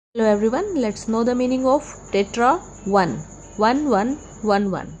Hello everyone, let's know the meaning of tetra 1. 1 1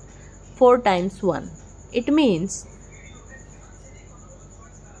 1 1. 4 times 1. It means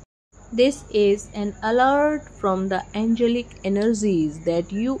this is an alert from the angelic energies that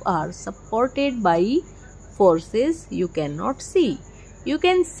you are supported by forces you cannot see. You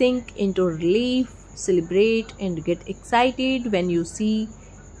can sink into relief, celebrate and get excited when you see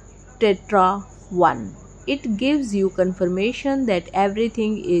tetra 1. It gives you confirmation that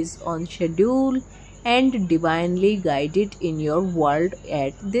everything is on schedule and divinely guided in your world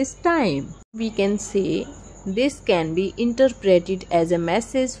at this time. We can say this can be interpreted as a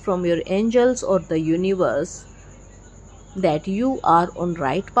message from your angels or the universe that you are on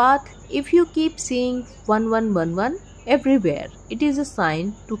right path. If you keep seeing 1111 everywhere, it is a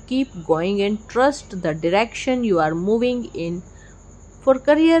sign to keep going and trust the direction you are moving in. For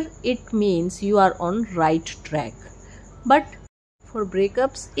career, it means you are on right track. But for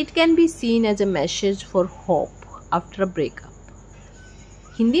breakups, it can be seen as a message for hope after a breakup.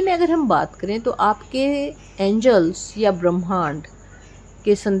 Hindi में अगर हम बात करें तो आपके angels या ब्रह्मांड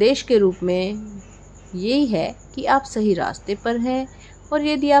के संदेश के रूप में यही है कि आप सही रास्ते पर हैं, और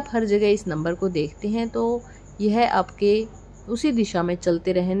यदि आप हर जगह इस नंबर को देखते हैं तो यह आपके उसी दिशा में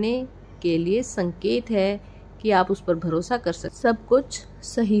चलते रहने के लिए संकेत है कि आप उस पर भरोसा कर सकते। सब कुछ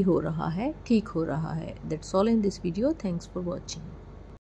सही हो रहा है, ठीक हो रहा है। That's all in this video. Thanks for watching.